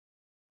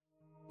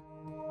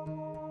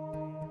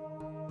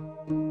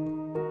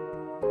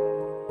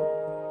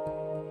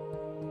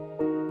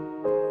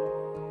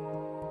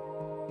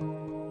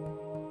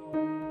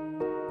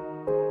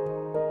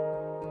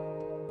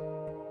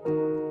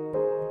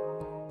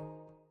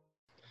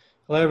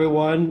Hello,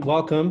 everyone.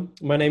 Welcome.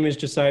 My name is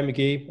Josiah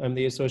McGee. I'm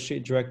the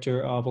Associate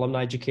Director of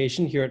Alumni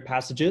Education here at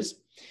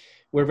Passages.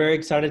 We're very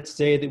excited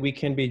today that we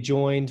can be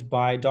joined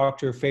by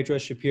Dr. Phaedra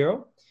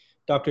Shapiro.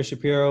 Dr.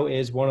 Shapiro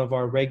is one of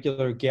our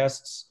regular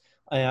guests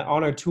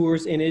on our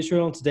tours in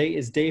Israel. And today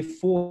is day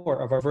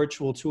 4 of our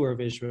virtual tour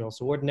of Israel.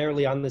 So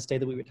ordinarily on this day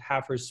that we would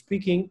have her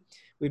speaking,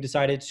 we've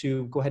decided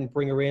to go ahead and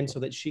bring her in so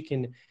that she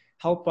can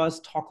help us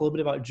talk a little bit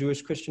about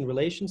Jewish-Christian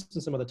relations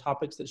and some of the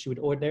topics that she would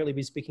ordinarily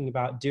be speaking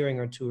about during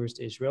our tours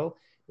to Israel.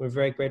 We're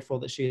very grateful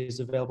that she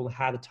is available and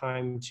had the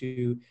time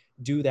to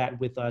do that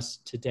with us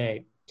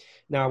today.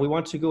 Now, we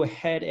want to go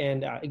ahead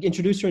and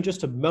introduce her in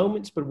just a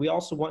moment, but we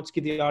also want to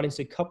give the audience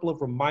a couple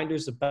of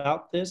reminders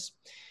about this.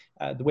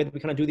 The way that we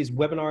kind of do these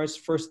webinars,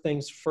 first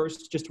things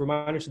first, just a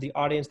reminder to the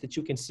audience that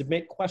you can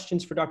submit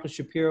questions for Dr.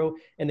 Shapiro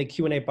in the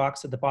Q&A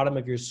box at the bottom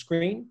of your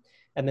screen.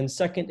 And then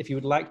second, if you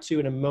would like to,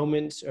 in a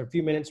moment or a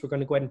few minutes, we're going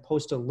to go ahead and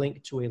post a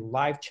link to a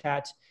live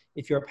chat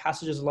if you're a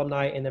Passages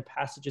alumni in the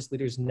Passages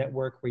Leaders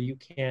Network, where you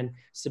can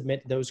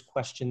submit those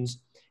questions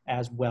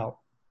as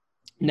well.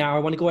 Now, I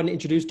want to go ahead and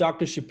introduce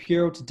Dr.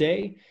 Shapiro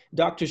today.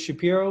 Dr.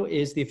 Shapiro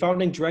is the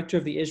founding director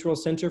of the Israel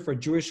Center for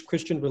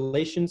Jewish-Christian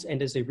Relations and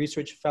is a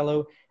research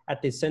fellow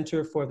at the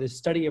Center for the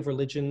Study of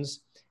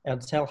Religions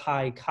at Tel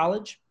Hai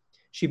College.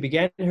 She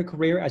began her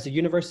career as a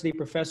university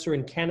professor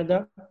in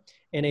Canada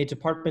in a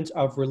department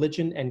of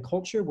religion and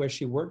culture, where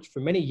she worked for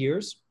many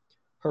years.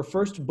 Her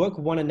first book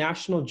won a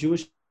National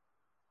Jewish.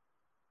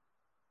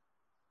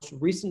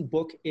 Recent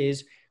book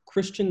is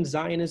Christian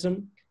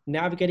Zionism,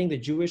 Navigating the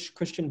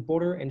Jewish-Christian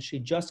Border, and she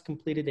just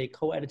completed a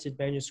co-edited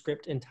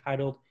manuscript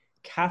entitled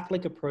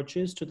Catholic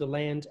Approaches to the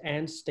Land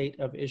and State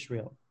of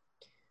Israel.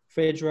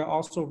 Phaedra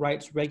also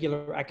writes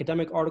regular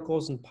academic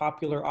articles and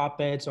popular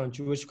op-eds on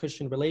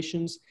Jewish-Christian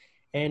relations,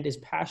 and is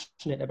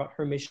passionate about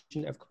her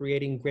mission of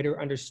creating greater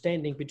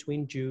understanding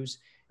between Jews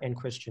and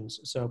Christians.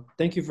 So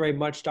thank you very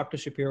much, Dr.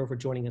 Shapiro, for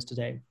joining us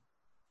today.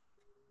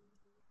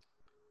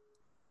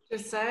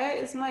 Josiah,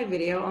 is my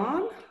video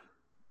on?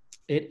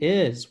 It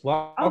is.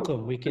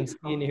 Welcome. We can see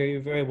and hear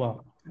you very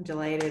well. I'm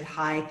delighted.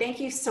 Hi. Thank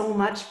you so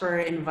much for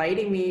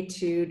inviting me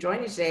to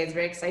join you today. It's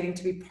very exciting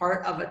to be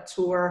part of a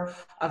tour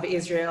of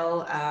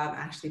Israel,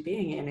 actually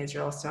being in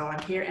Israel. So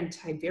I'm here in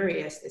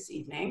Tiberias this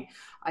evening.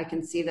 I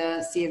can see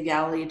the Sea of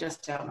Galilee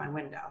just out my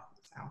window.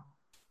 So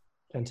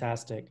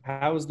fantastic.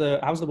 How's the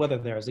weather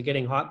there? Is it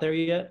getting hot there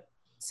yet?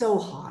 So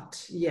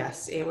hot.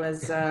 Yes, it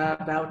was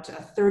about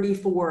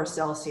 34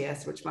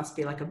 Celsius, which must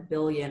be like 1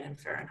 billion in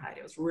Fahrenheit.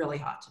 It was really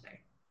hot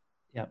today.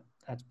 Yep,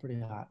 that's pretty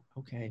hot.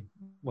 Okay,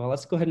 well,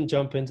 let's go ahead and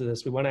jump into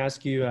this. We want to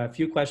ask you a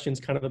few questions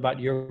kind of about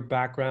your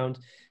background,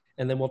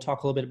 and then we'll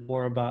talk a little bit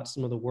more about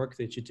some of the work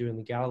that you do in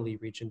the Galilee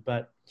region.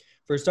 But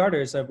for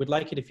starters, I would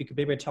like it if you could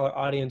maybe tell our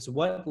audience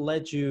what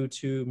led you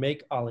to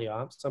make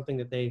Aliyah. Something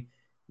that they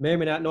may or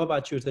may not know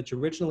about you is that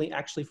you're originally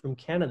actually from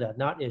Canada,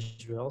 not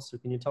Israel. So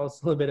can you tell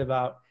us a little bit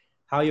about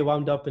how you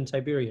wound up in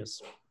Tiberias?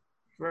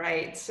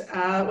 Right.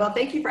 Well,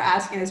 thank you for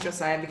asking this,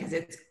 Josiah, because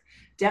it's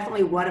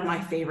definitely one of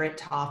my favorite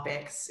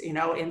topics. You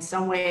know, in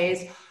some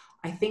ways,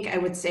 I think I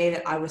would say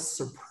that I was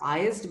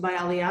surprised by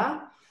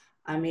Aliyah.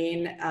 I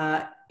mean,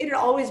 it had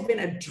always been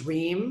a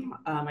dream.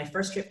 My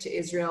first trip to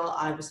Israel,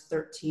 I was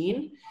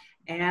 13.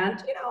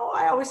 And, you know,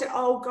 I always said,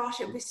 oh gosh,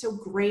 it would be so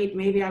great.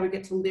 Maybe I would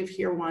get to live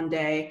here one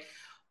day.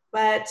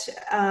 But,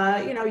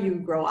 you know, you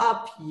grow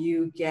up,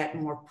 you get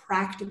more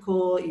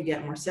practical, you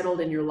get more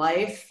settled in your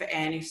life,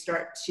 and you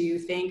start to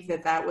think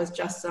that that was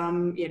just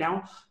some, you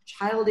know,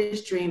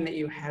 childish dream that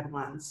you had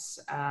once.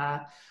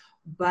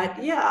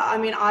 But yeah, I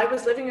mean, I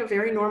was living a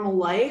very normal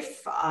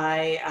life.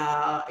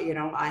 You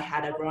know, I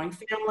had a growing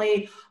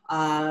family,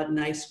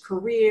 nice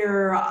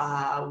career.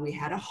 We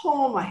had a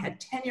home, I had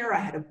tenure, I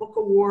had a book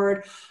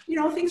award. You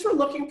know, things were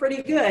looking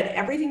pretty good.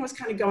 Everything was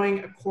kind of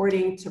going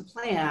according to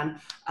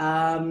plan.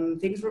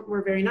 Things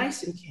were very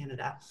nice in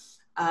Canada.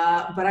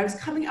 But I was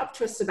coming up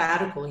to a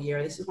sabbatical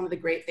year. This is one of the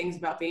great things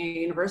about being a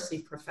university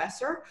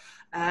professor.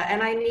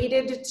 And I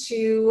needed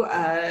to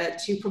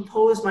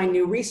propose my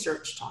new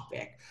research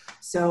topic.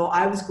 So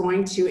I was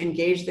going to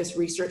engage this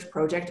research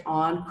project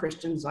on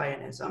Christian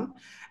Zionism.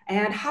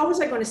 And how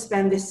was I going to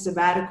spend this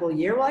sabbatical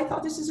year? Well, I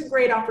thought this is a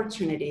great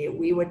opportunity.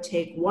 We would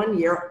take 1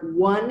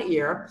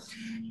 year,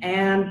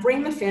 and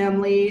bring the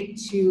family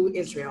to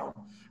Israel.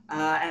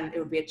 And it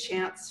would be a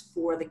chance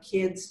for the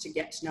kids to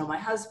get to know my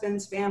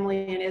husband's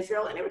family in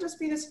Israel. And it would just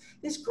be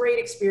this great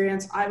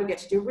experience. I would get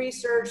to do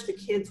research. The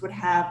kids would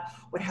have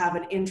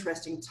an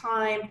interesting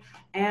time.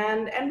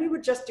 And we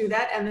would just do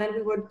that. And then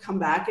we would come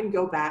back and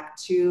go back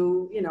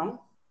to, you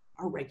know,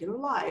 our regular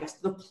lives,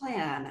 the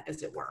plan,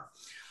 as it were.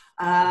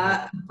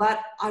 But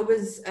I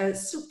was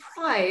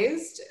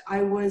surprised.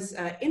 I was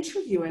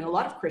interviewing a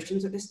lot of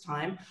Christians at this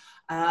time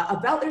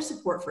about their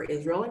support for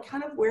Israel and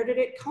kind of where did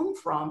it come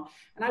from.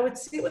 And I would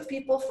sit with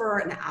people for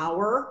an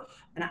hour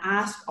and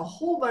ask a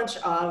whole bunch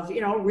of,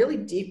 you know, really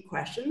deep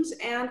questions.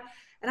 And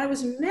And I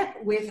was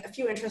met with a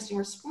few interesting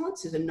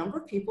responses. A number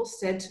of people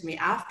said to me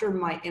after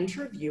my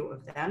interview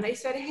of them, they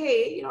said,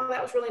 hey, you know,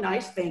 that was really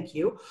nice, thank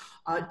you.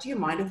 Do you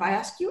mind if I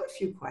ask you a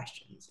few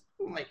questions?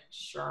 I'm like,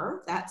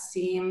 sure, that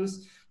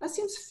seems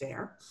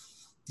fair.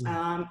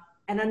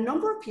 And a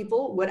number of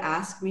people would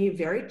ask me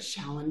very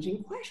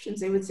challenging questions.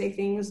 They would say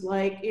things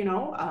like, you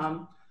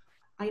know,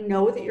 I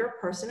know that you're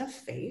a person of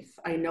faith.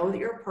 I know that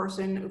you're a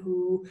person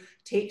who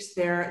takes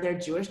their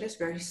Jewishness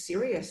very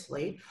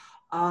seriously.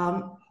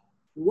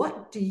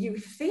 What do you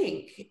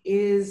think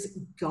is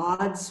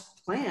God's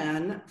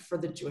plan for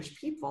the Jewish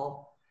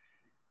people?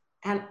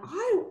 And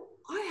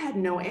I had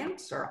no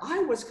answer. I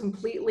was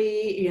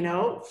completely, you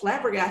know,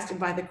 flabbergasted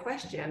by the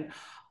question.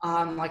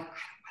 Like,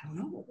 I don't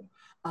know.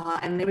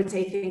 And they would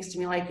say things to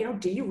me like, you know,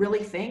 do you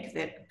really think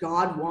that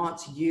God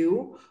wants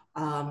you,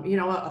 you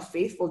know, a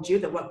faithful Jew,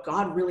 that what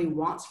God really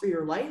wants for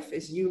your life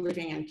is you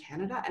living in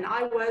Canada? And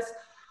I was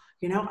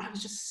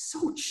just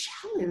so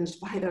challenged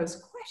by those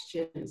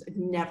questions. I'd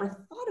never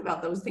thought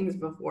about those things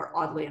before,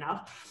 oddly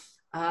enough.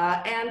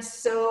 And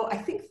so I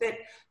think that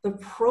the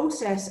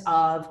process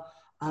of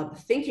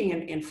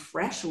thinking in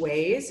fresh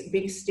ways,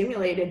 being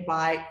stimulated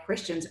by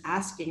Christians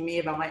asking me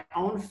about my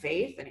own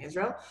faith in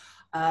Israel,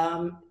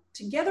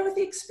 together with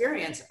the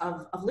experience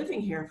of living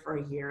here for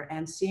a year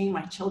and seeing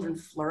my children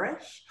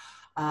flourish,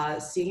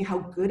 seeing how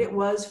good it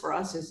was for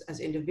us as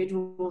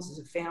individuals, as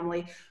a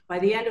family. By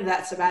the end of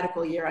that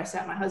sabbatical year, I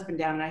sat my husband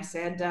down and I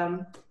said,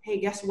 hey,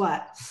 guess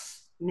what?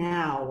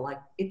 Now, like,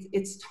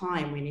 it's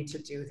time, we need to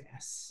do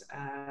this.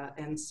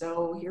 And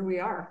so here we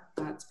are.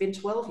 It's been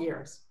 12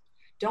 years.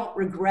 Don't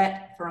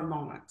regret for a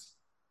moment.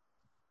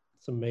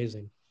 It's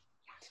amazing.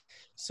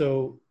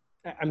 So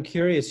I'm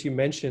curious, you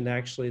mentioned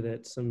actually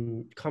that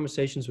some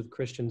conversations with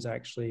Christians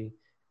actually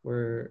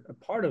were a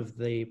part of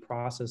the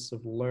process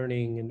of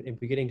learning and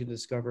beginning to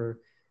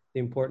discover the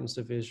importance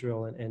of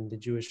Israel and the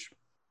Jewish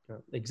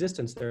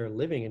existence there,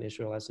 living in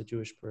Israel as a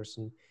Jewish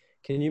person.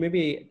 Can you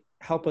maybe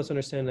help us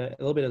understand a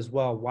little bit as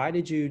well? Why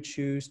did you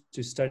choose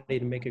to study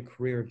to make a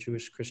career of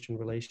Jewish-Christian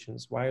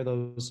relations? Why are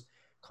those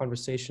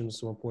conversations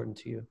so important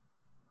to you?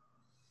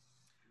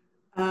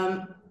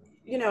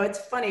 You know, it's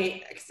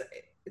funny.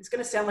 It's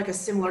going to sound like a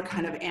similar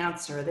kind of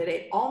answer, that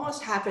it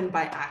almost happened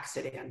by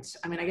accident.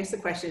 I mean, I guess the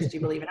question is, do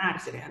you believe in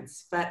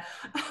accidents? But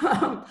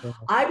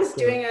I was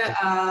doing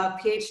a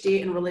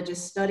PhD in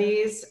religious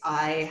studies.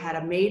 I had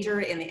a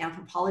major in the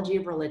anthropology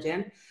of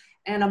religion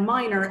and a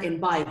minor in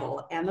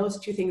Bible. And those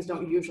two things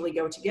don't usually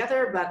go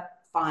together, but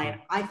fine.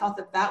 I thought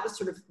that that was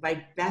sort of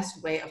my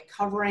best way of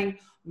covering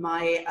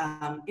my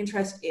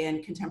interest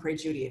in contemporary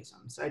Judaism.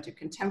 So I did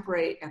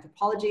contemporary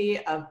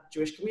anthropology of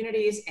Jewish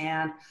communities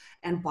and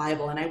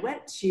Bible. And I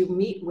went to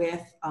meet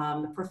with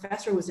the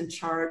professor who was in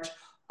charge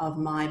of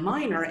my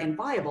minor in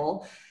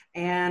Bible.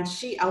 And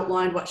she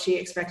outlined what she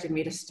expected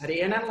me to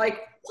study. And I'm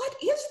like, what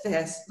is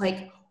this?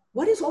 Like,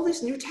 what is all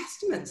this New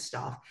Testament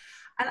stuff?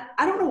 And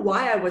I don't know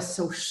why I was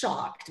so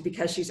shocked,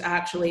 because she's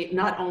actually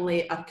not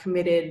only a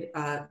committed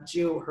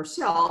Jew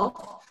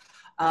herself,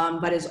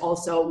 but is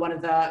also one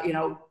of the, you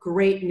know,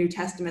 great New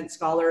Testament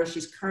scholars.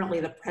 She's currently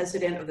the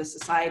president of the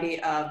Society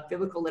of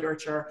Biblical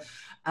Literature.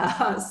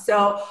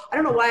 So I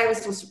don't know why I was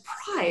so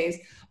surprised,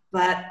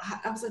 but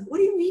I was like, what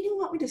do you mean you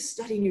want me to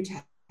study New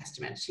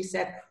Testament? She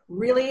said,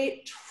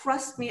 really,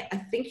 trust me, I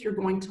think you're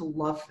going to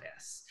love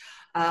this.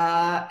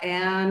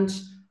 And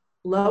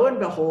lo and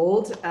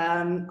behold,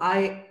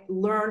 I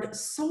learned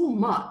so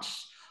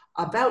much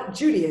about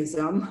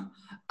Judaism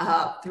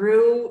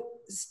through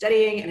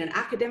studying in an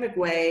academic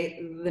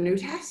way the New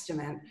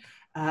Testament.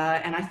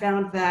 And I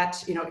found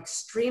that, you know,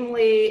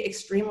 extremely,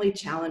 extremely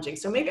challenging.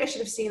 So maybe I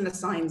should have seen the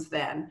signs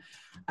then.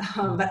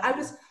 But I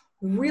was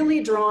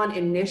really drawn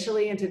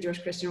initially into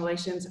Jewish-Christian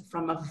relations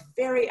from a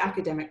very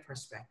academic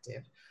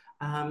perspective.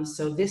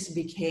 So this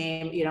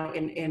became, you know,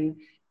 in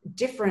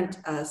different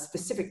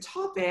specific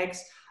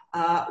topics,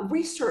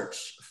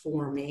 research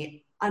for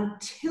me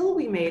until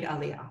we made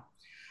Aliyah.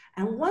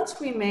 And once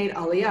we made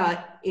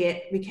Aliyah,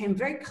 it became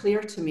very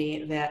clear to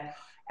me that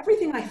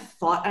everything I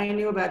thought I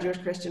knew about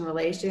Jewish-Christian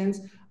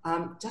relations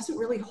doesn't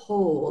really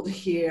hold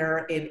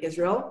here in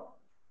Israel.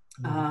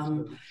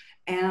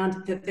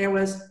 And that there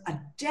was a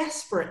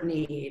desperate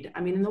need.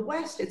 I mean, in the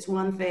West, it's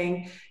one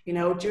thing, you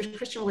know,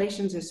 Jewish-Christian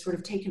relations is sort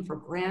of taken for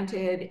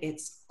granted.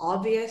 It's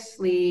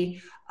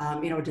obviously,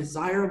 you know, a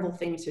desirable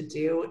thing to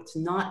do. It's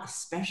not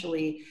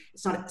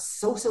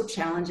so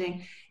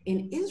challenging.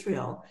 In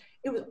Israel,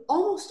 it was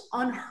almost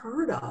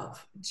unheard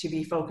of to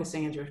be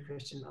focusing on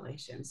Jewish-Christian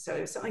relations. So it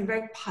was something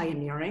very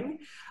pioneering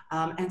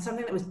and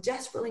something that was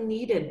desperately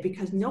needed,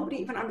 because nobody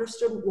even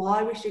understood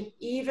why we should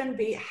even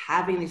be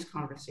having these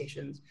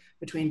conversations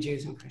between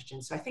Jews and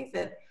Christians. So I think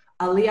that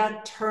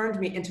Aliyah turned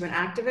me into an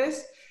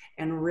activist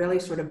and really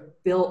sort of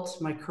built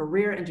my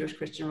career in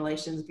Jewish-Christian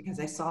relations, because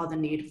I saw the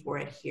need for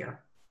it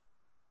here.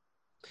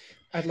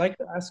 I'd like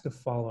to ask a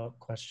follow-up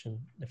question,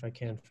 if I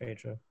can,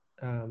 Phaedra.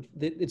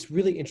 It's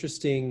really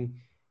interesting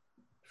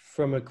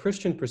from a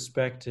Christian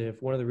perspective.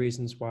 One of the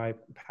reasons why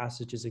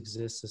Passages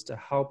exist is to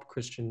help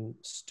Christian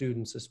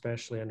students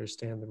especially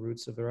understand the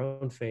roots of their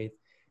own faith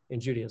in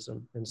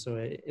Judaism. And so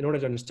in order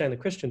to understand the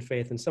Christian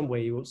faith in some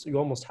way, you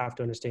almost have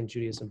to understand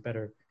Judaism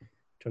better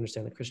to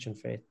understand the Christian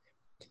faith.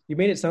 You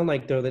made it sound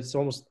like, though, that's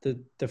almost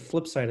the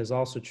flip side is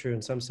also true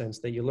in some sense,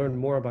 that you learn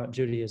more about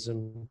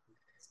Judaism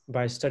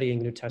by studying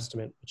New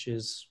Testament, which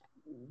is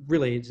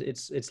really,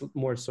 it's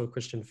more so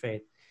Christian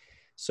faith.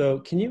 So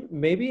can you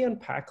maybe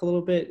unpack a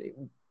little bit,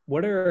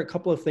 what are a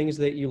couple of things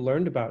that you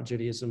learned about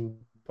Judaism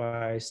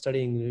by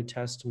studying the New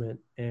Testament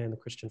and the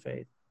Christian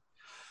faith?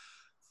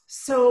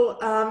 So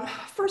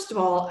first of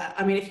all,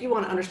 I mean, if you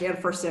want to understand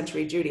first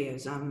century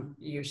Judaism,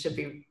 you should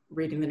be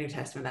reading the New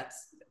Testament.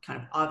 That's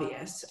kind of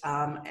obvious.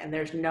 And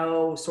there's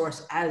no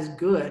source as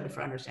good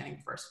for understanding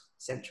first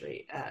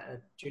century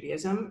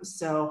Judaism.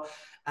 So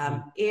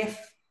if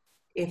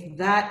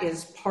that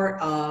is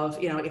part of,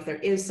 if there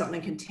is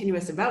something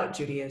continuous about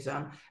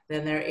Judaism,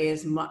 then there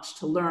is much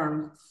to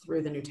learn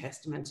through the New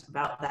Testament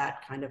about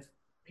that kind of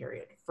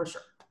period, for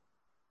sure.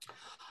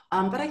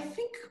 But I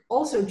think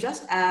also,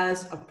 just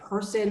as a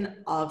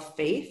person of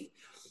faith,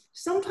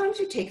 sometimes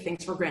you take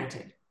things for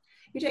granted.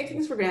 You take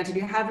things for granted,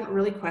 you haven't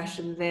really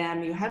questioned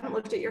them, you haven't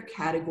looked at your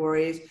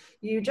categories,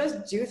 you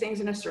just do things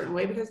in a certain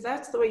way because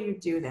that's the way you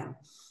do them.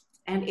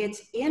 And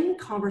it's in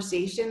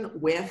conversation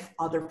with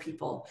other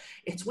people.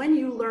 It's when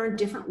you learn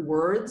different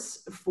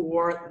words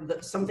for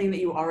something that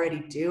you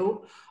already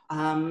do.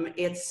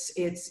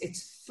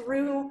 It's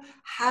through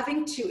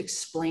having to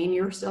explain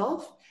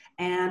yourself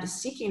and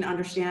seeking to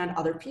understand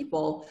other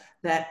people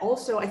that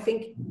also, I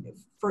think,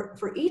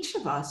 for each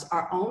of us,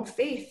 our own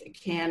faith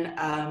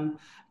can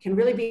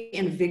really be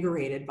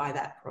invigorated by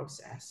that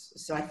process.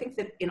 So I think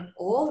that in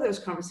all those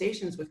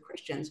conversations with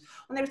Christians,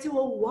 when they would say,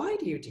 well, why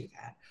do you do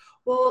that?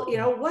 Well,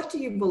 what do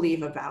you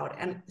believe about?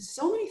 And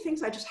so many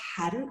things I just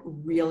hadn't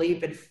really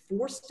been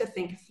forced to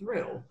think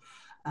through.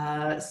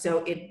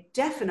 So it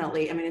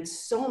definitely, I mean, in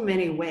so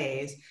many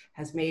ways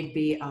has made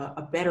me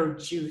a better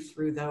Jew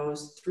through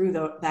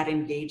that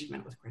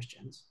engagement with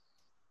Christians.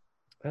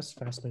 That's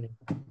fascinating.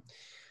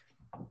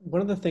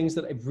 One of the things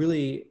that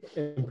really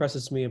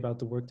impresses me about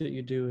the work that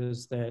you do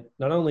is that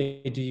not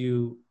only do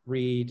you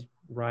read,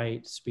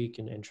 write, speak,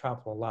 and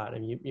travel a lot. I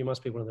mean, you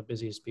must be one of the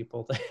busiest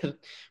people that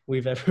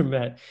we've ever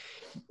met.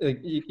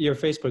 Your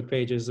Facebook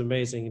page is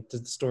amazing.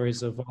 The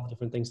stories of all the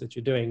different things that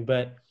you're doing,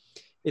 but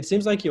it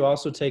seems like you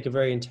also take a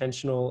very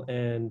intentional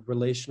and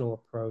relational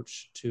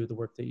approach to the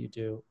work that you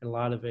do. And a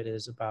lot of it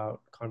is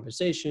about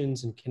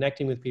conversations and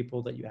connecting with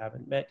people that you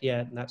haven't met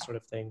yet and that sort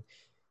of thing.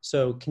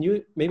 So can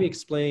you maybe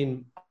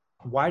explain,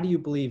 why do you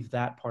believe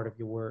that part of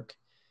your work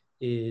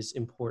is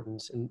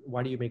important, and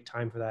why do you make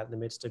time for that in the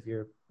midst of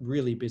your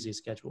really busy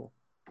schedule?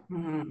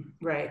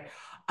 Right.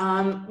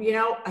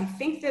 I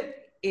think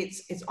that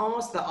it's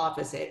almost the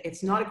opposite.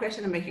 It's not a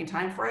question of making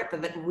time for it,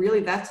 but that really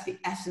that's the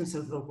essence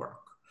of the work.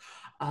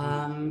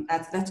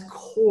 That's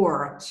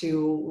core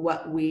to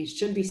what we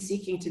should be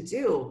seeking to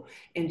do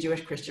in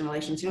Jewish-Christian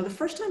relations. The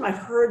first time I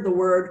heard the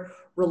word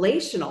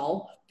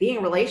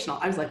being relational,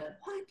 I was like,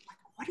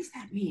 what does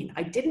that mean?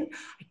 I didn't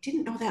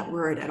know that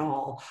word at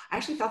all. I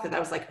actually thought that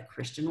was like a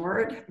Christian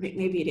word.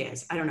 Maybe it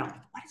is. I don't know.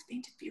 What does it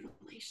mean to be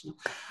relational?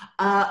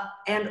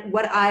 And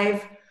what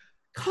I've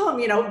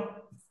come,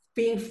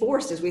 being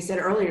forced, as we said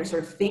earlier,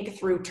 sort of think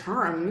through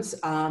terms,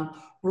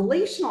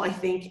 relational, I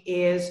think,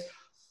 is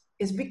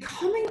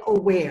becoming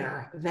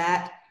aware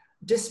that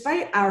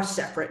despite our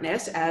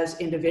separateness as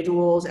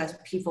individuals, as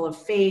people of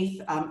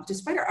faith,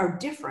 despite our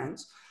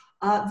difference,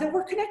 that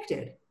we're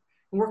connected.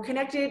 We're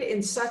connected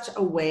in such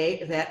a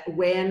way that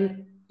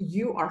when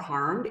you are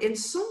harmed, in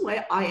some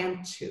way, I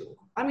am too.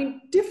 I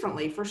mean,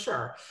 differently for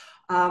sure.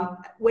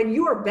 When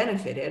you are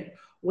benefited,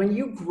 when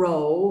you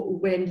grow,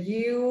 when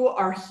you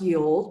are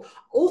healed,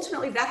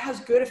 ultimately that has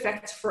good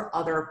effects for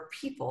other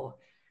people.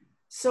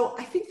 So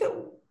I think that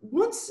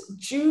once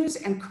Jews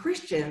and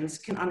Christians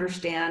can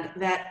understand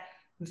that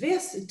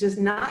this does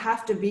not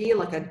have to be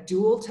like a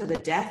duel to the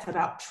death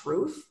about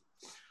truth,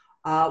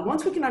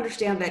 once we can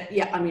understand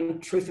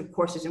that, truth, of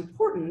course, is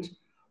important,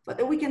 but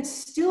that we can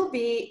still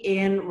be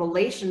in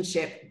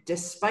relationship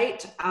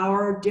despite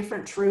our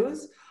different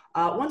truths,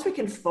 once we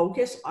can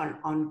focus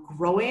on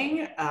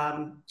growing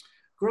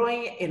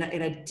in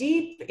a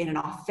deep, in an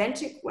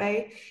authentic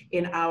way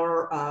in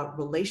our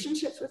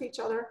relationships with each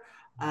other,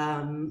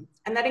 and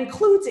that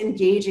includes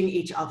engaging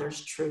each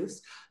other's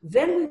truths,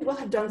 then we will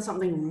have done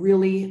something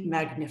really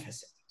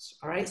magnificent,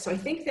 all right? So I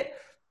think that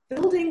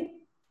building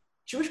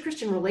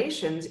Jewish-Christian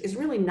relations is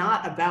really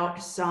not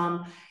about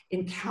some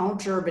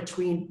encounter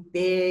between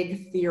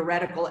big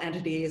theoretical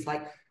entities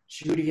like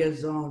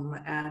Judaism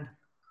and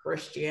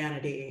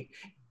Christianity.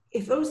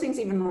 If those things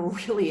even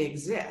really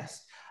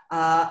exist,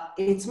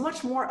 it's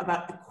much more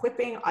about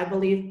equipping, I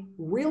believe,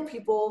 real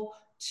people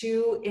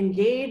to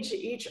engage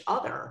each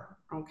other,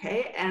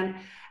 okay? And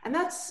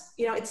that's,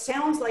 it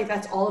sounds like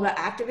that's all about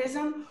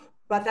activism,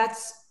 but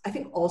that's, I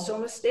think, also a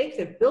mistake.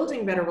 That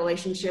building better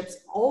relationships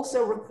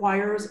also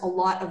requires a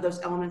lot of those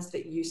elements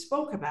that you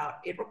spoke about.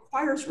 It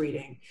requires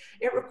reading,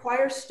 it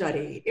requires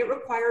study, it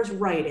requires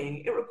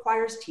writing, it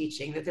requires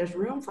teaching, that there's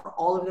room for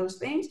all of those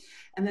things,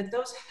 and that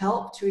those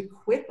help to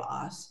equip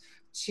us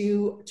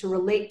to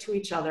relate to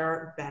each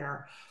other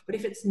better. But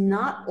if it's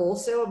not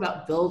also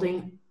about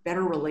building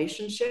better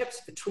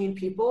relationships between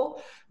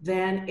people,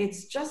 then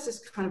it's just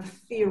this kind of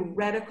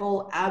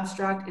theoretical,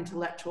 abstract,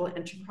 intellectual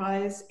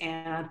enterprise,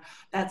 and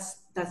that's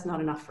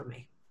not enough for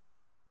me.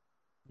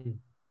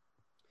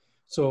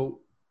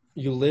 So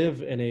you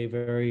live in a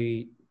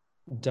very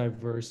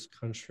diverse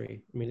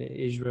country. I mean,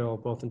 Israel,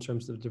 both in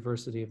terms of the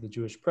diversity of the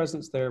Jewish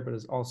presence there, but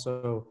is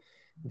also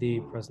the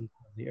presence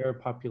of the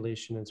Arab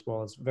population, as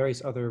well as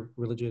various other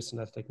religious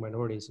and ethnic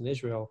minorities in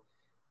Israel.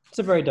 It's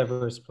a very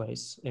diverse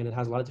place, and it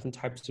has a lot of different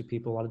types of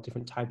people, a lot of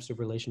different types of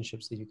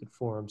relationships that you could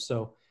form.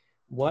 So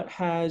what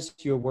has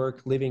your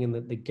work living in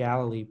the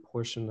Galilee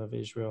portion of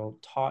Israel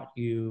taught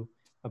you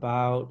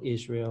about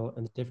Israel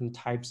and the different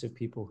types of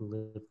people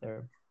who live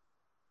there?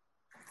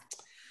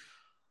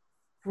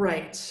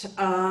 Right. So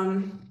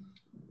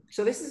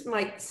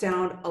might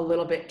sound a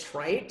little bit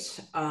trite,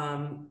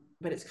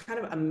 but it's kind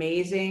of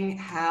amazing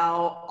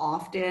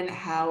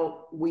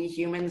how we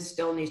humans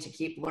still need to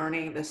keep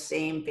learning the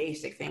same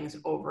basic things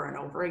over and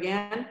over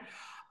again.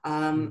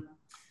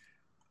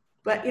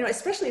 But,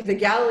 especially the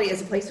Galilee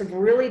is a place of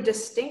really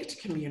distinct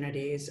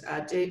communities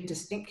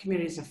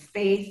of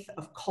faith,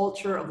 of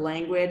culture, of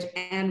language,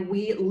 and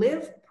we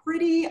live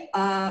pretty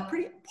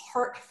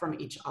apart from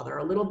each other,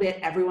 a little bit,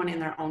 everyone in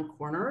their own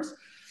corners.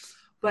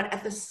 But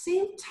at the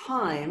same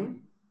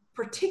time,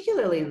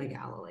 particularly in the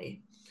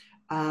Galilee,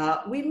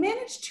 we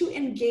managed to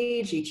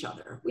engage each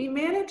other. We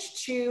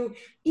managed to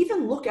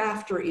even look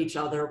after each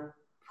other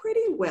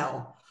pretty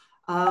well.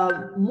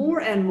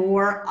 More and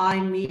more, I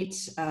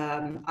meet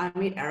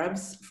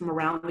Arabs from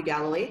around the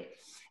Galilee,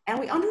 and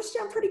we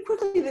understand pretty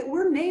quickly that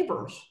we're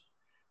neighbors.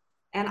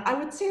 And I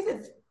would say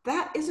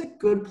that is a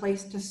good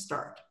place to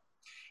start.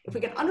 If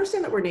we can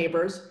understand that we're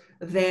neighbors,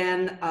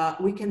 then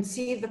we can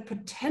see the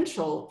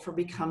potential for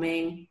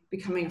becoming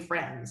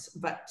friends,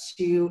 but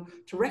to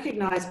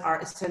recognize our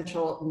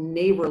essential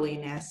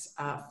neighborliness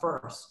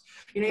first.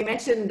 You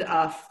mentioned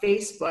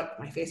Facebook,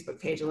 my Facebook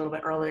page a little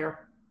bit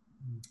earlier.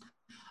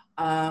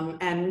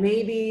 And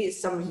maybe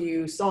some of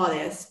you saw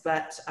this,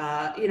 but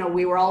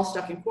we were all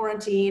stuck in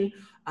quarantine,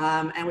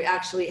 and we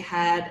actually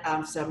had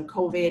some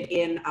COVID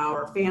in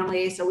our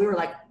family, so we were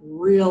like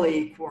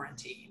really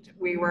quarantined.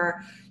 We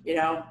were,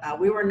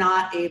 we were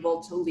not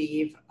able to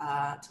leave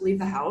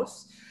the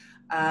house,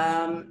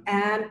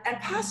 and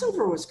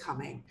Passover was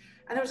coming,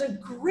 and there was a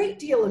great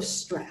deal of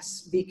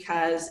stress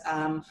because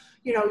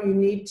you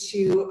need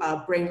to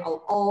bring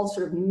all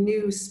sort of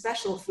new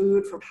special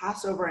food for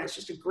Passover, and it's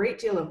just a great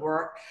deal of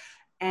work.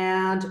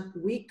 And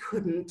we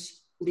couldn't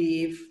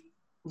leave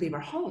our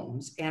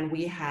homes, and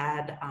we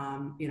had,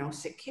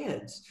 sick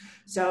kids.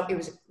 So it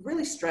was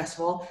really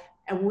stressful,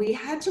 and we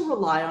had to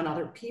rely on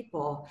other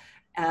people.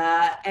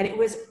 And it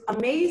was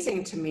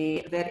amazing to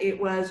me that it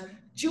was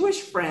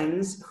Jewish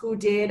friends who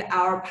did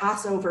our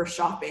Passover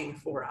shopping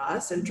for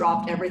us and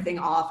dropped everything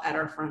off at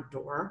our front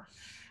door.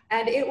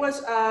 And it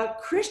was a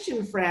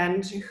Christian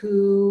friend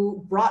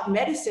who brought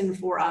medicine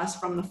for us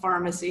from the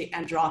pharmacy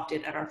and dropped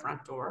it at our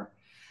front door.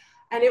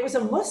 And it was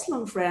a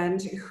Muslim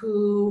friend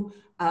who,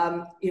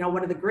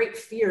 one of the great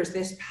fears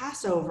this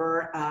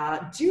Passover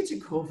due to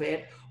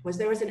COVID was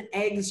there was an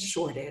eggs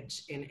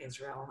shortage in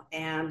Israel.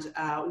 And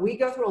we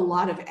go through a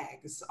lot of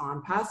eggs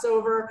on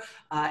Passover.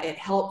 It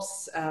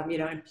helps,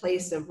 in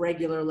place of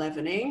regular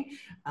leavening.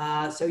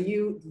 So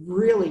you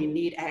really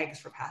need eggs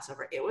for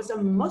Passover. It was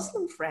a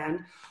Muslim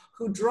friend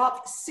who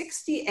dropped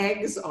 60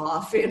 eggs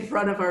off in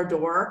front of our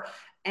door.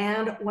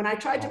 And when I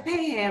tried to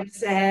pay him,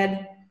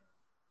 said,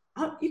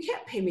 "Oh, you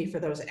can't pay me for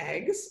those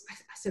eggs."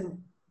 I said,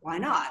 "Why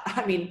not?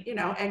 I mean,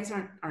 eggs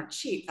aren't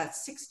cheap.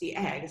 That's 60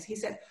 eggs. He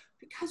said,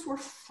 "Because we're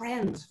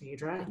friends,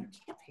 Phaedra. You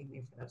can't pay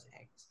me for those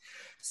eggs."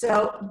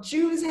 So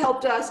Jews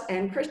helped us,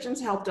 and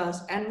Christians helped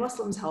us, and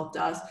Muslims helped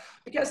us,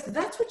 because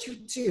that's what you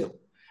do.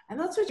 And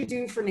that's what you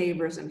do for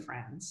neighbors and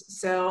friends.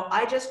 So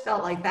I just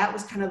felt like that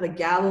was kind of the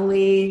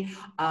Galilee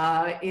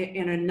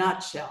in a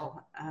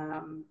nutshell.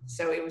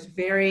 So it was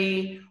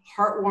very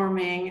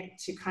heartwarming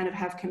to kind of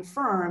have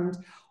confirmed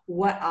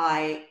what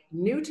I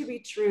knew to be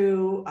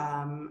true,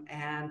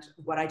 and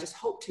what I just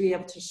hope to be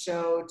able to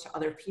show to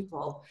other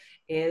people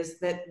is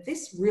that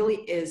this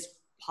really is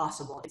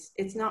possible.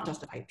 It's not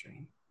just a pipe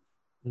dream.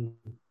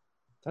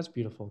 That's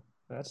beautiful.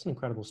 That's an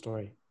incredible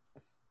story.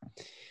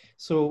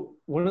 So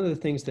one of the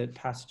things that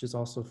Passages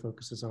also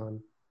focuses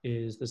on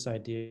is this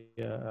idea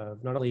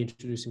of not only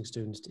introducing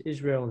students to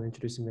Israel and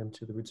introducing them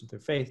to the roots of their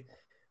faith,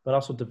 but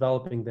also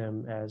developing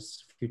them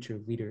as future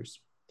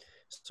leaders.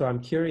 So I'm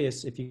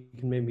curious if you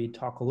can maybe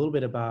talk a little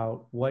bit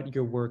about what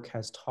your work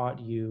has taught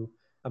you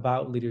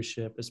about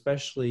leadership,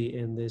 especially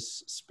in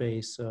this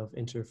space of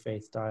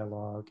interfaith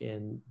dialogue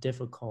and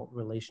difficult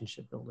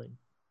relationship building.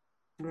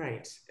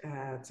 Right.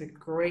 It's a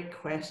great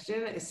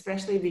question,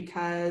 especially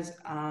because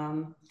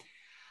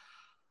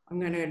I'm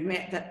going to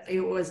admit that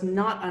it was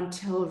not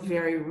until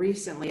very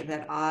recently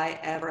that I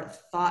ever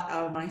thought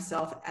of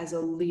myself as a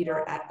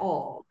leader at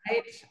all,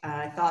 right?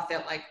 I thought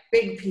that like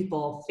big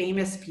people,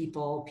 famous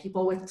people,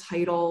 people with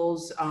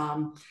titles,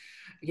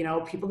 you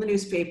know, people in the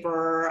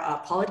newspaper,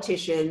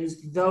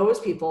 politicians, those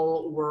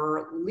people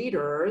were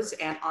leaders,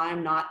 and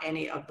I'm not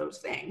any of those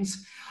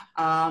things.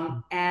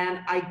 And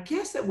I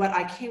guess that what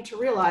I came to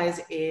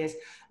realize is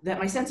that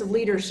my sense of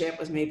leadership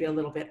was maybe a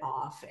little bit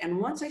off. And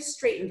once I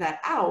straightened that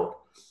out,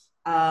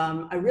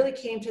 I really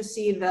came to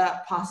see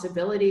the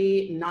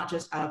possibility, not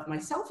just of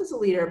myself as a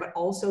leader, but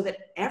also that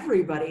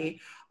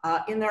everybody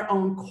in their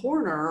own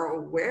corner,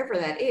 or wherever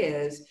that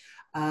is,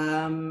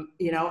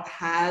 you know,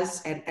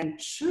 has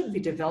and should be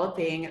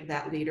developing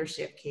that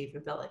leadership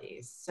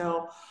capabilities.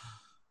 So,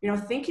 you know,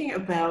 thinking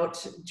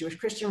about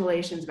Jewish-Christian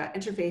relations, about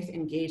interfaith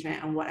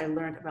engagement, and what I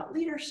learned about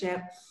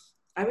leadership,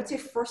 I would say,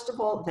 first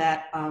of all,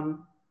 that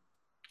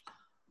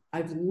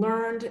I've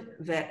learned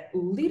that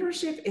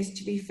leadership is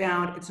to be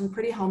found in some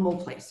pretty humble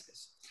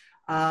places.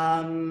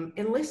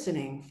 In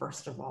listening,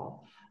 first of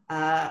all.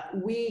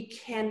 We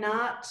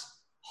cannot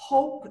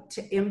hope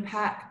to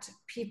impact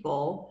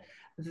people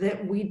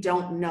that we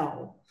don't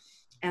know.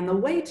 And the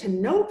way to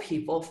know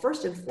people,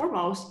 first and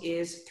foremost,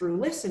 is through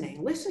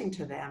listening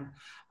to them.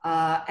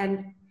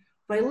 And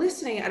by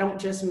listening, I don't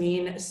just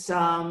mean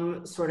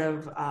some sort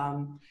of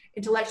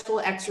intellectual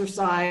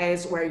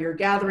exercise where you're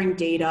gathering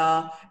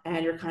data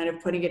and you're kind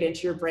of putting it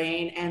into your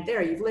brain and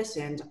there, you've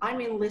listened. I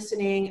mean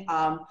listening,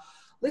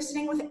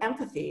 listening with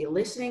empathy,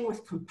 listening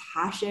with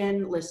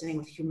compassion, listening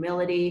with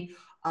humility,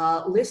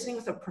 listening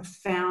with a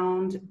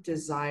profound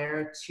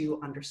desire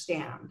to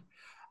understand.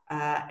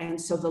 And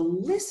so the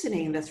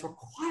listening that's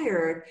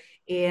required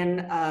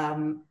in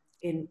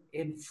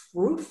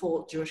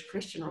fruitful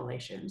Jewish-Christian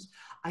relations,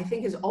 I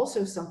think is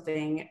also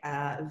something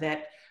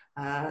that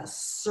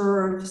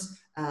serves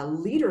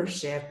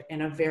leadership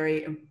in a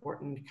very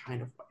important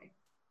kind of way.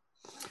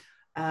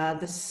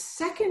 The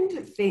second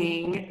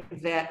thing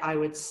that I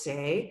would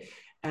say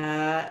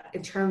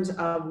in terms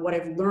of what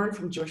I've learned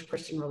from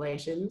Jewish-Christian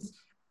relations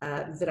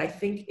that I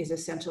think is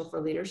essential for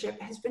leadership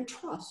has been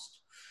trust.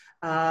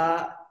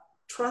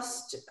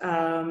 Trust,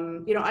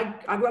 you know,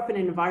 I grew up in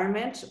an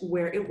environment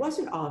where it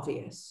wasn't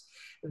obvious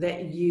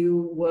that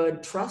you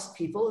would trust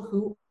people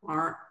who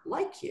aren't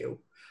like you.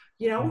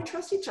 You know, we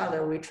trust each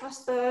other. We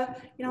trust the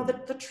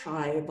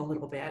tribe a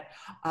little bit.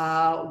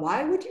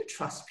 Why would you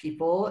trust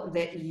people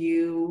that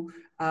you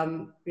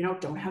know,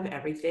 don't have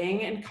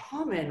everything in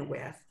common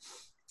with?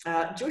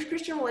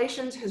 Jewish-Christian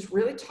relations has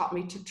really taught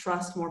me to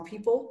trust more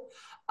people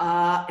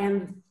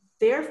and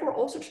therefore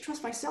also to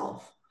trust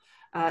myself,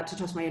 to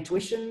trust my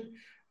intuition,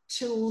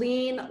 to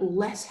lean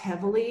less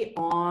heavily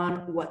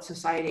on what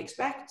society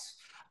expects,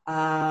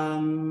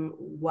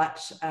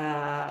 what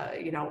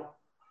you know,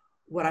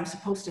 what I'm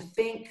supposed to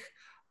think,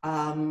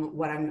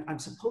 what I'm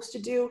supposed to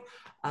do,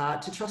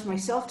 to trust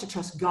myself, to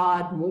trust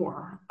God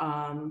more,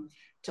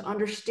 to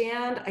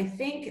understand. I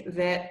think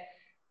that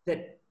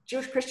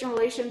Jewish-Christian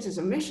relations is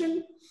a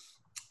mission,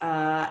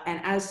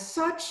 and as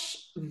such,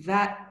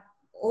 that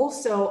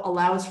also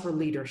allows for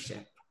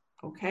leadership.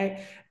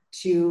 Okay.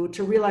 To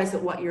realize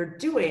that what you're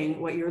doing,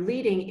 what you're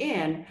leading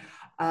in,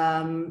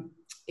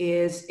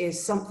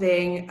 is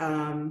something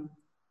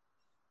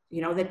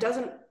you know, that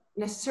doesn't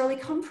necessarily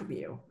come from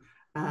you,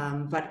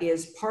 but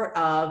is part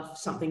of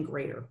something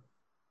greater.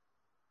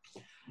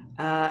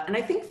 And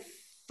I think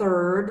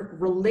third,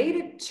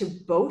 related to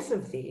both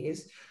of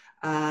these,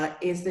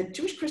 is that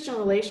Jewish-Christian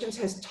relations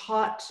has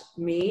taught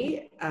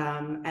me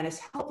and has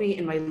helped me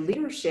in my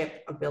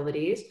leadership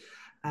abilities,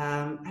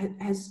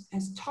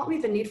 has taught me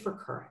the need for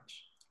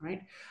courage.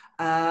 Right?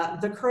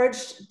 The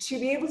courage to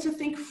be able to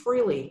think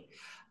freely,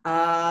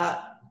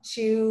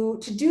 to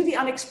do the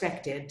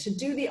unexpected, to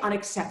do the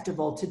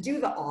unacceptable, to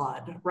do the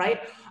odd, right?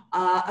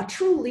 A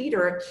true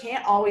leader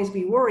can't always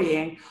be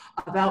worrying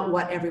about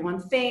what everyone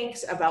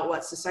thinks, about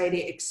what society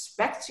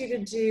expects you to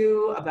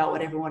do, about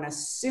what everyone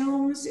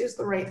assumes is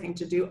the right thing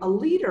to do. A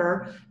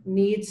leader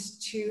needs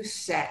to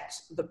set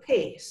the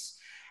pace.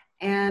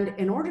 And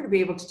in order to be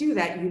able to do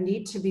that, you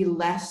need to be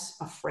less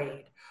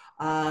afraid.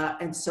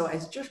 And so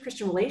as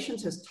Jewish-Christian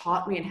relations has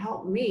taught me and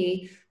helped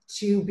me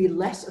to be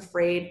less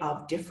afraid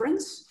of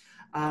difference,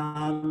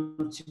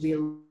 to be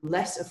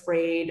less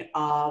afraid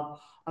of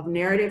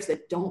narratives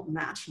that don't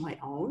match my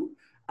own,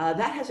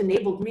 that has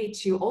enabled me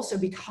to also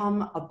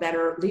become a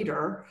better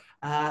leader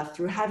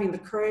through having the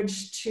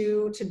courage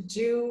to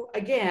do,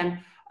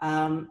 again,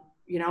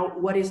 you know,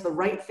 what is the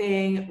right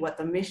thing, what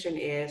the mission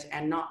is,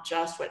 and not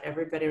just what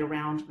everybody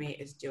around me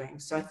is doing.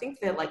 So I think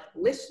that like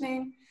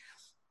listening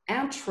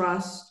and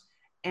trust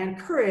and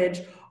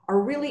courage are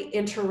really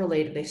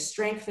interrelated. They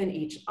strengthen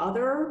each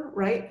other,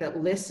 right?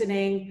 That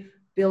listening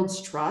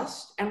builds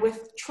trust. And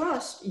with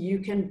trust, you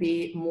can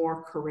be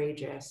more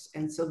courageous.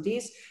 And so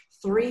these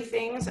three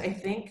things, I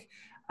think,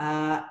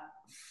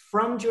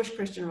 from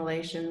Jewish-Christian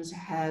relations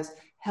has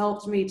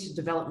helped me to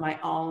develop my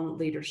own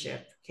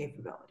leadership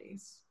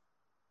capabilities.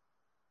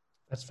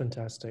 That's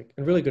fantastic.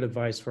 And really good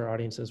advice for our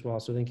audience as well.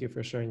 So thank you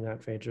for sharing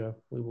that, Phaedra.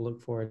 We will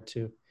look forward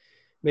to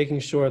making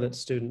sure that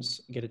students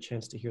get a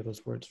chance to hear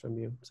those words from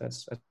you. So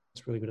that's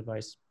really good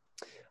advice.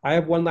 I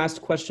have one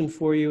last question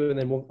for you, and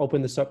then we'll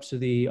open this up to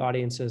the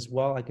audience as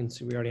well. I can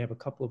see we already have a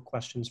couple of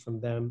questions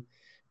from them.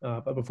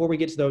 But before we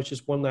get to those,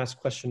 just one last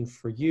question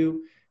for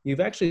you. You've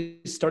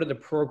actually started a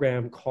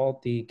program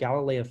called the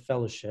Galilea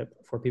Fellowship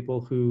for people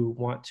who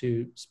want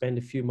to spend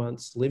a few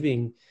months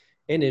living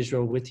in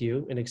Israel with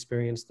you, an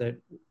experience that,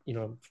 you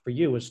know, for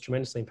you was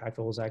tremendously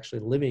impactful, was actually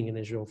living in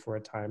Israel for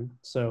a time.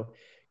 So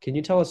can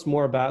you tell us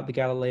more about the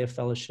Galilea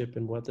Fellowship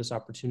and what this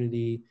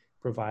opportunity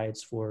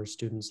provides for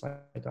students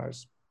like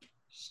ours?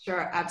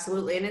 Sure,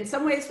 absolutely. And in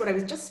some ways, what I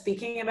was just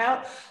speaking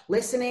about,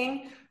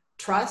 listening,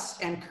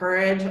 trust, and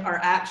courage are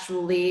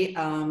actually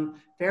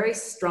very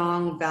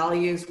strong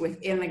values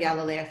within the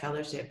Galilea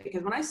Fellowship.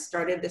 Because when I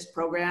started this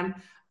program,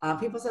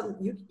 people said,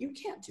 you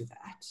can't do that.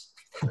 That's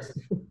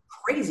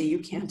crazy, you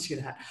can't do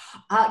that.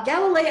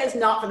 Galilea is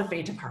not for the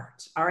faint of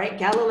heart, all right?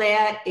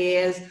 Galilea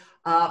is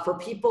for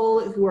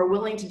people who are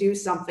willing to do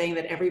something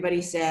that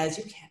everybody says,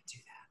 you can't do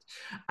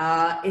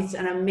that. It's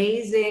an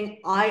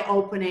amazing,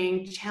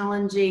 eye-opening,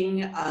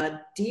 challenging,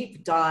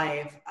 deep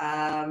dive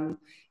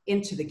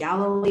into the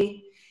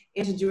Galilee,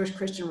 into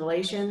Jewish-Christian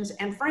relations,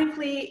 and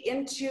frankly,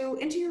 into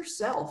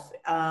yourself,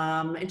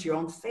 into your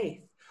own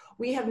faith.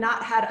 We have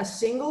not had a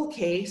single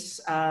case,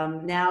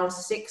 now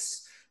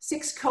six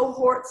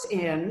cohorts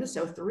in,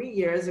 so 3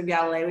 years of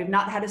Galilea, we've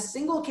not had a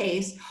single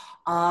case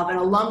of an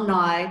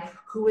alumni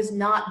who was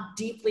not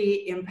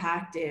deeply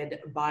impacted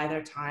by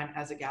their time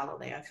as a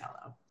Galilea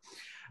Fellow.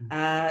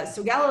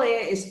 So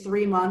Galilea is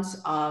 3 months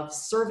of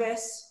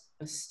service,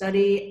 of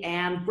study,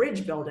 and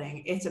bridge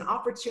building. It's an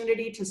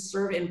opportunity to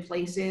serve in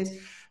places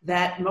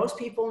that most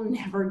people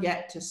never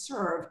get to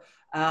serve,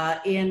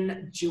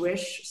 in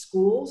Jewish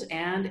schools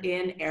and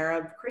in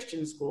Arab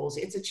Christian schools.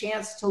 It's a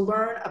chance to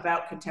learn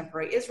about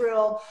contemporary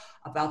Israel,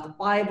 about the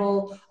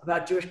Bible,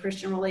 about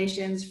Jewish-Christian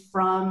relations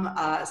from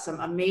some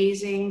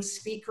amazing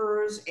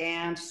speakers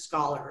and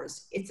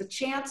scholars. It's a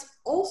chance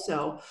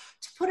also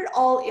to put it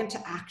all into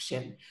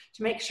action,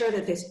 to make sure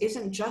that this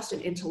isn't just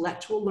an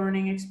intellectual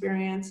learning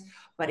experience,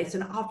 but it's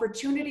an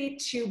opportunity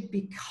to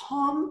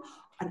become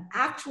an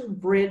actual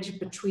bridge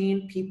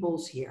between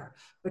peoples here,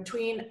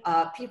 between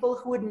people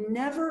who would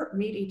never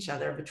meet each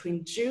other,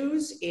 between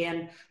Jews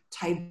in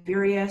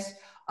Tiberias,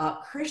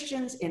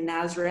 Christians in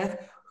Nazareth,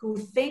 who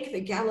think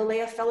the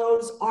Galilea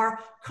Fellows are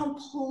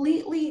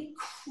completely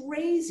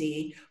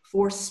crazy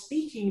for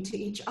speaking to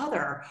each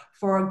other,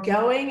 for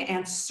going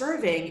and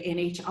serving in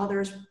each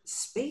other's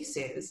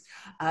spaces.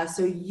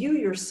 So you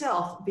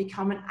yourself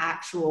become an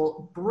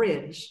actual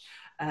bridge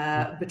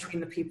between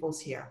the peoples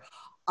here.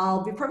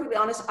 I'll be perfectly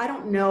honest, I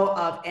don't know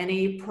of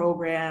any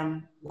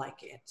program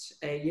like it.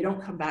 You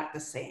don't come back the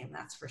same,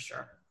 that's for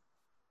sure.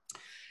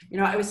 You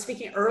know, I was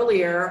speaking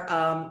earlier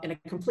in a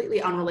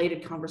completely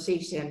unrelated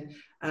conversation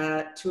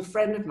to a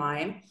friend of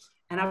mine,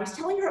 and I was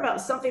telling her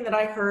about something that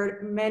I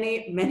heard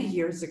many, many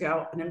years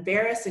ago, an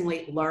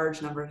embarrassingly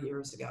large number of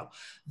years ago,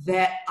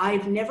 that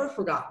I've never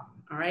forgotten,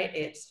 all right?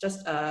 It's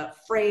just a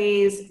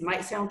phrase, it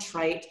might sound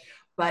trite,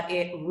 but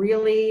it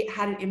really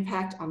had an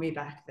impact on me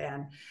back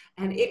then.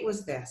 And it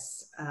was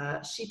this.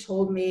 She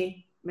told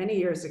me many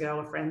years ago,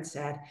 a friend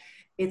said,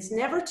 it's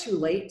never too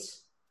late,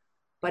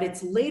 but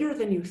it's later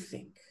than you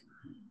think.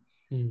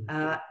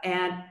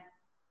 And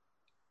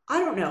I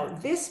don't know,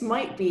 this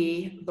might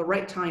be the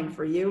right time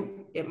for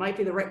you. It might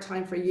be the right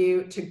time for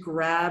you to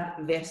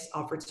grab this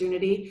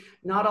opportunity.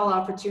 Not all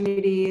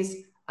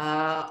opportunities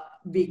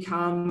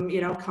become, you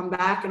know, come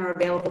back and are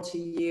available to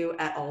you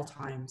at all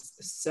times.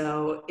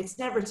 So it's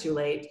never too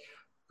late,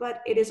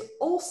 but it is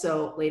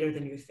also later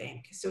than you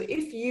think. So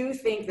if you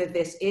think that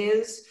this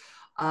is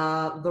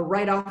the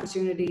right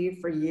opportunity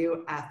for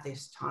you at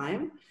this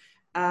time,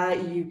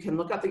 you can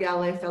look up the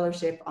Galilea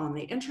Fellowship on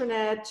the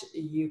internet.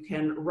 You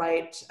can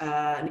write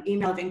an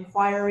email of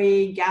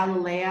inquiry,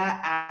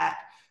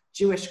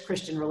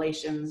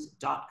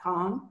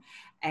 galilea@jewishchristianrelations.com.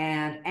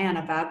 And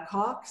Anna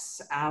Babcox,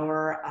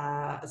 our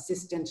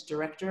assistant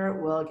director,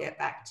 will get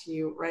back to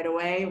you right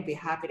away. We'll be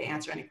happy to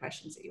answer any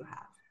questions that you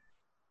have.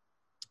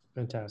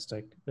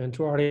 Fantastic. And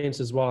to our audience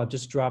as well, I've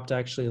just dropped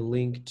actually a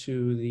link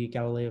to the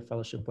Galilea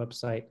Fellowship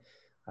website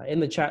in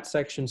the chat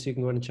section, so you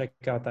can go and check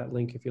out that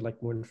link if you'd like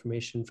more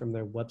information from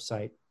their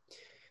website.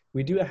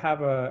 We do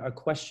have a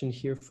question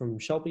here from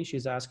Shelby.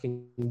 She's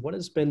asking, what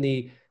has been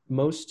the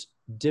most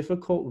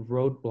difficult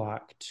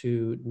roadblock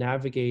to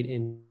navigate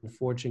in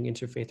forging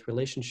interfaith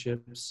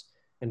relationships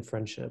and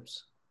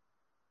friendships?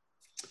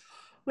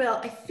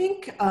 Well, I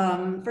think,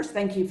 first,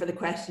 thank you for the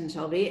question,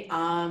 Shelby.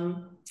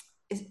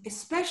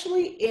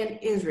 Especially in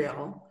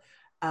Israel,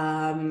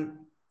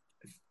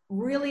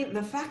 really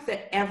the fact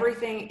that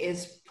everything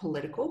is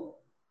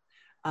political,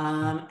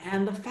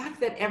 and the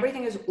fact that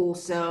everything is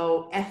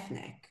also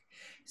ethnic.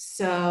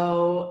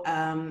 So,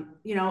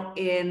 you know,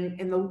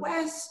 in the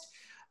West,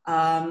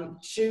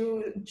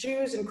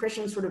 Jews and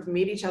Christians sort of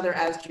meet each other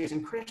as Jews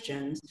and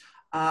Christians.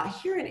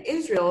 Here in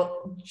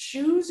Israel,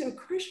 Jews and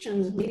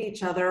Christians meet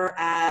each other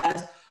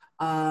as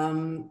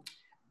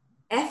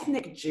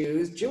ethnic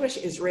Jews, Jewish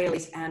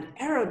Israelis, and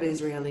Arab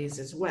Israelis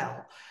as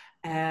well.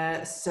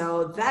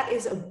 So that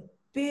is a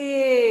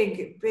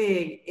big,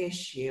 big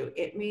issue.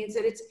 It means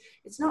that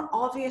it's not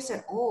obvious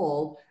at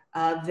all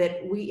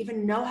that we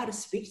even know how to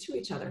speak to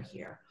each other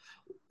here.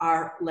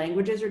 Our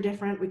languages are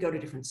different. We go to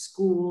different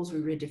schools.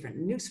 We read different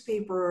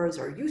newspapers.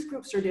 Our youth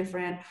groups are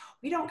different.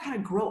 We don't kind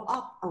of grow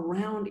up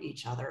around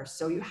each other.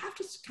 So you have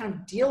to kind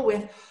of deal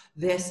with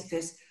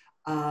this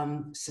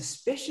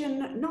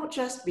suspicion, not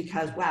just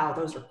because, wow,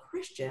 those are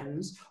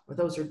Christians or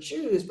those are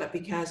Jews, but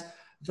because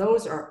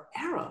those are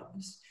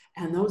Arabs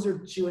and those are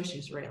Jewish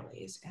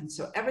Israelis. And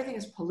so everything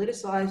is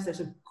politicized.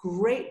 There's a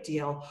great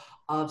deal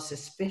of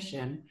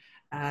suspicion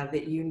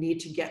that you need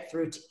to get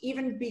through to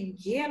even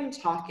begin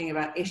talking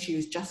about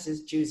issues just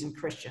as Jews and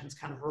Christians,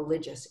 kind of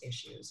religious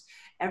issues.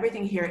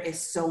 Everything here is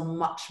so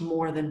much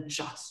more than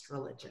just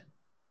religion.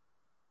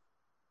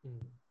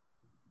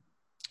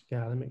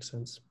 Yeah, that makes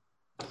sense.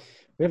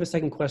 We have a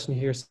second question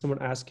here,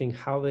 someone asking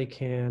how they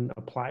can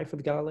apply for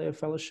the Galileo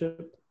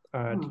Fellowship.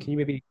 Can you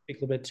maybe speak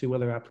a little bit to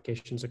whether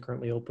applications are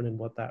currently open and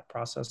what that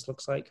process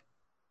looks like?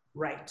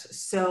 Right.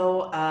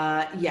 So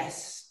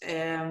yes.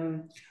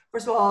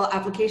 First of all,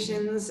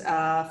 applications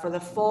for the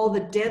fall,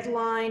 the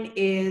deadline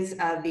is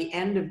the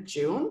end of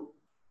June.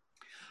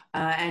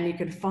 And you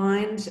can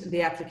find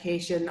the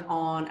application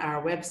on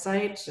our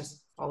website.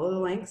 Just follow the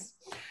links.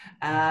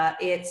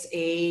 It's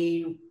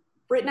a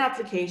written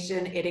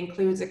application. It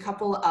includes a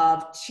couple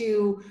of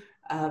two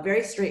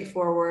very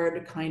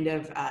straightforward kind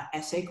of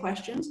essay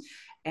questions.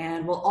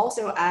 And we'll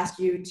also ask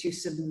you to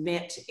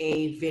submit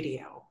a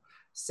video.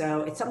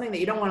 So it's something that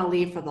you don't want to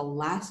leave for the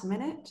last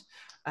minute,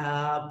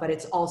 but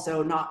it's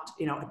also not,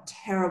 a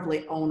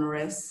terribly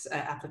onerous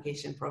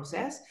application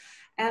process.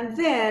 And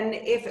then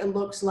if it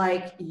looks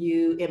like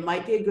it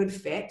might be a good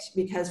fit,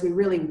 because we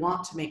really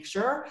want to make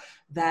sure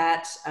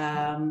that,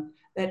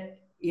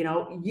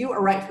 you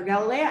are right for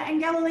Galilea and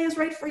Galilea is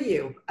right for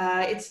you.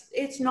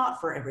 It's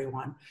not for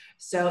everyone.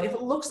 So if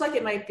it looks like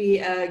it might be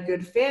a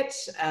good fit,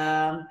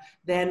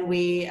 then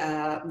we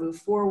move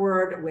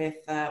forward with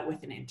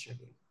an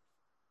interview.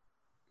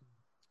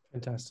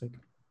 Fantastic.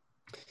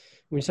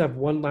 We just have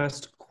one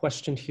last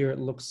question here. It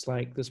looks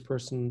like this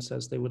person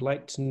says they would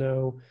like to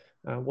know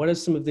what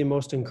is some of the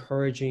most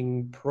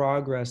encouraging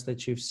progress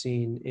that you've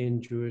seen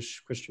in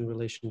Jewish-Christian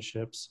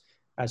relationships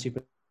as you've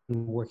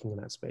been working in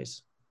that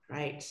space?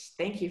 Right.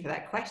 Thank you for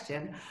that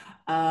question.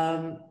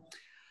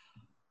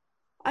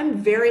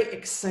 I'm very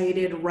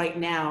excited right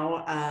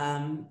now.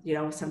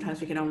 Sometimes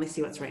we can only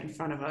see what's right in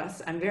front of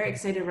us. I'm very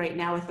excited right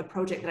now with the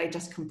project that I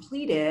just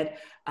completed.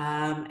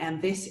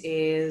 And this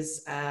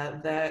is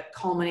the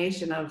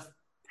culmination of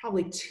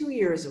probably 2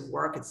 years of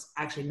work. It's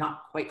actually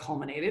not quite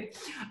culminated.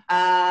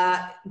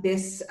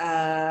 This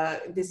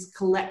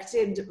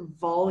collected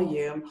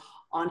volume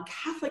on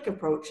Catholic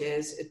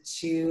approaches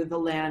to the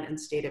land and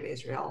state of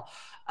Israel.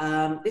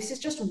 This is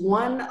just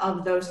one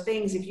of those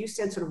things. If you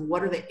said sort of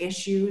what are the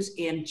issues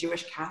in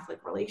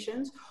Jewish-Catholic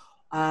relations,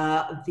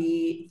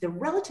 the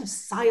relative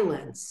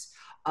silence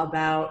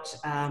about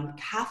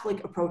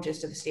Catholic approaches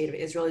to the state of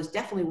Israel is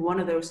definitely one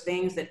of those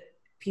things that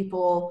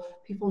people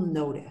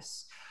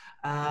notice.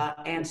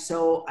 And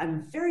so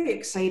I'm very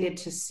excited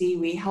to see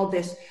we held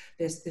this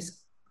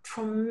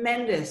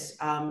tremendous,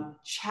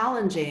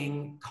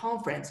 challenging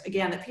conference,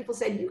 again, that people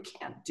said, you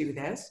can't do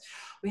this.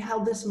 We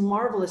held this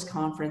marvelous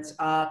conference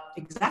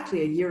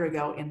exactly a year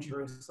ago in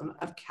Jerusalem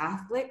of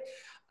Catholic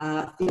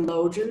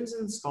theologians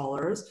and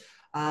scholars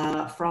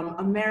from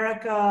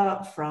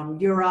America, from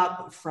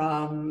Europe,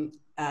 from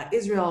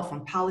Israel,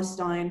 from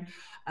Palestine,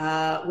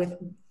 with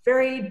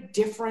very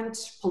different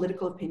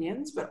political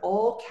opinions, but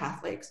all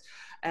Catholics.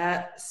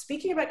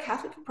 Speaking about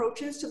Catholic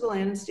approaches to the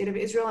land and state of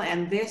Israel,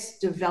 and this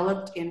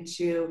developed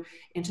into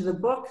the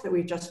book that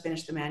we've just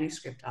finished the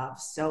manuscript of.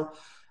 So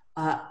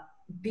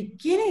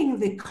beginning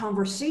the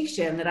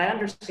conversation that I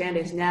understand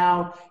is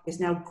now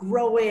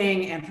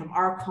growing, and from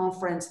our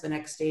conference, the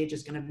next stage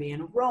is going to be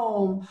in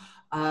Rome,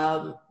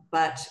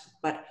 but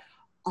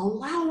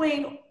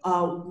allowing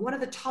one of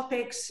the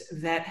topics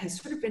that has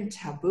sort of been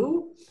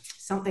taboo,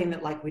 something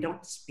that like we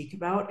don't speak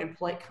about in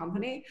polite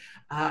company,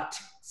 to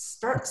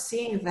start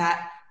seeing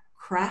that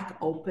crack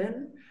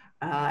open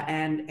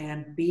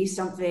and be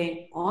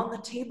something on the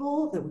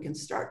table that we can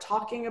start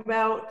talking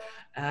about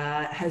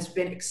has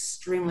been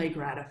extremely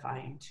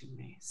gratifying to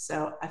me.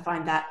 So I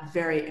find that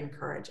very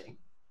encouraging.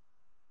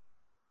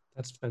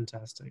 That's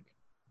fantastic.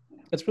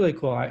 That's really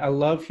cool. I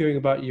love hearing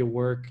about your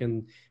work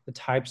and the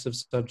types of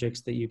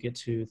subjects that you get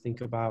to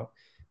think about.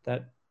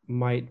 That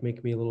might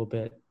make me a little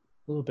bit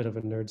of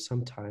a nerd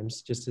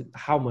sometimes, just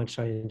how much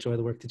I enjoy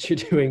the work that you're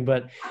doing,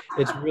 but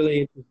it's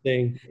really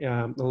interesting.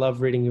 I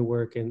love reading your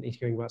work and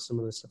hearing about some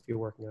of the stuff you're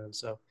working on.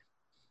 So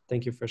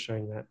thank you for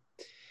sharing that.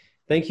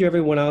 Thank you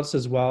everyone else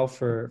as well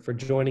for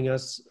joining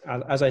us.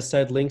 As I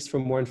said, links for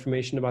more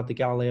information about the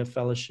Galileo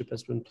Fellowship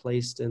has been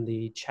placed in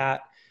the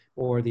chat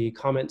or the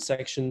comment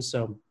section.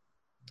 So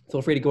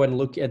feel free to go ahead and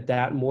look at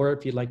that more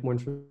if you'd like more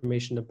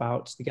information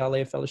about the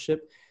Galileo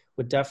Fellowship.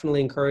 Would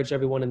definitely encourage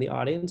everyone in the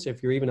audience,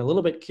 if you're even a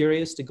little bit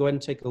curious, to go ahead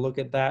and take a look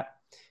at that.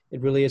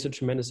 It really is a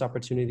tremendous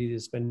opportunity to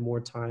spend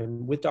more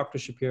time with Dr.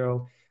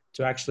 Shapiro,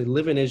 to actually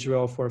live in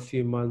Israel for a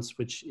few months,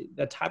 which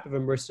that type of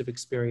immersive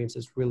experience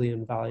is really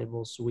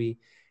invaluable. So we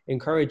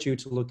encourage you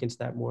to look into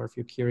that more if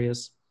you're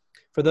curious.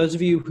 For those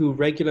of you who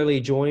regularly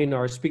join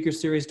our speaker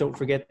series, don't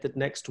forget that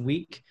next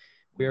week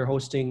we are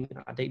hosting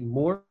Dayton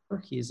Moore.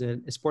 He's a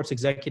sports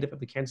executive of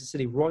the Kansas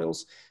City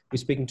Royals.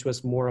 He's speaking to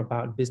us more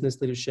about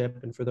business leadership.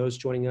 And for those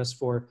joining us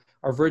for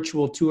our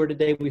virtual tour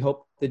today, we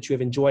hope that you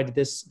have enjoyed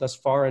this thus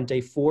far on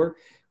day 4.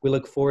 We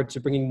look forward to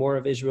bringing more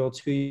of Israel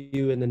to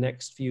you in the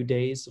next few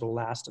days. It'll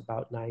last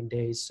about 9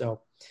 days.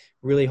 So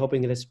really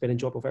hoping that it's been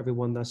enjoyable for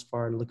everyone thus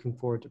far and looking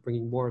forward to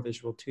bringing more of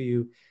Israel to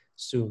you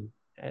soon.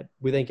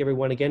 We thank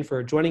everyone again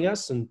for joining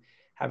us and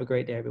have a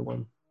great day,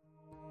 everyone.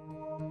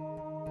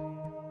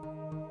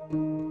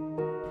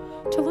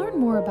 To learn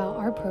more about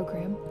our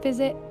program,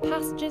 visit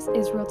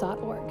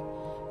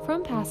passagesisrael.org.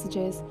 From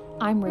Passages,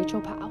 I'm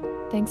Rachel Powell.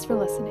 Thanks for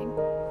listening.